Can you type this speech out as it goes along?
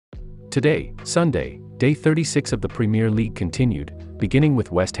Today, Sunday, day 36 of the Premier League continued, beginning with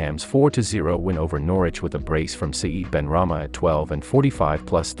West Ham's 4-0 win over Norwich with a brace from Saeed Benrahma at 12 and 45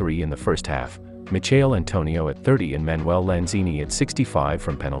 plus 3 in the first half, Michail Antonio at 30 and Manuel Lanzini at 65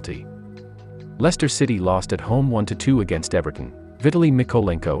 from penalty. Leicester City lost at home 1-2 against Everton. Vitaly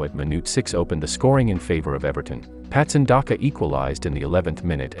Mykolenko at minute 6 opened the scoring in favour of Everton. Patson Daka equalised in the 11th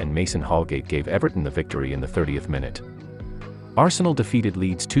minute and Mason Holgate gave Everton the victory in the 30th minute. Arsenal defeated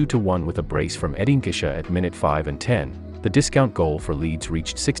Leeds 2-1 with a brace from Nketiah at minute 5 and 10. The discount goal for Leeds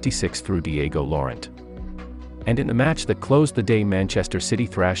reached 66 through Diego Laurent. And in the match that closed the day, Manchester City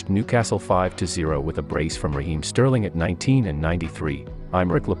thrashed Newcastle 5-0 with a brace from Raheem Sterling at 19 and 93,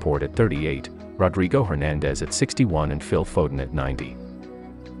 Aymeric Laporte at 38, Rodrigo Hernandez at 61 and Phil Foden at 90.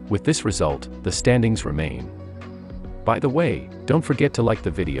 With this result, the standings remain. By the way, don't forget to like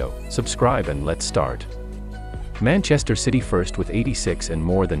the video, subscribe and let's start. Manchester City first with 86 and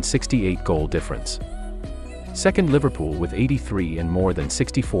more than 68 goal difference. Second, Liverpool with 83 and more than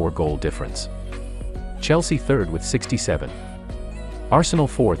 64 goal difference. Chelsea third with 67. Arsenal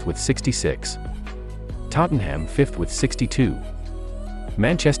fourth with 66. Tottenham fifth with 62.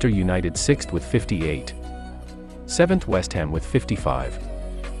 Manchester United sixth with 58. Seventh, West Ham with 55.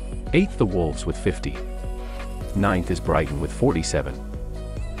 Eighth, the Wolves with 50. Ninth is Brighton with 47.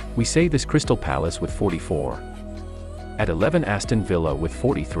 We say this Crystal Palace with 44. At 11, Aston Villa with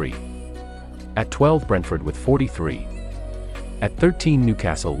 43. At 12, Brentford with 43. At 13,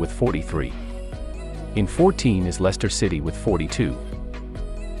 Newcastle with 43. In 14 is Leicester City with 42.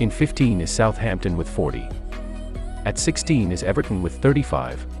 In 15 is Southampton with 40. At 16 is Everton with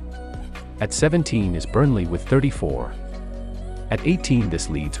 35. At 17 is Burnley with 34. At 18 this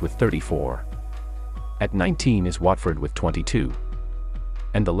Leeds with 34. At 19 is Watford with 22.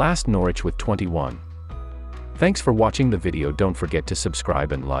 And the last, Norwich with 21. Thanks for watching the video. Don't forget to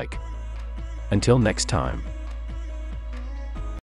subscribe and like. Until next time.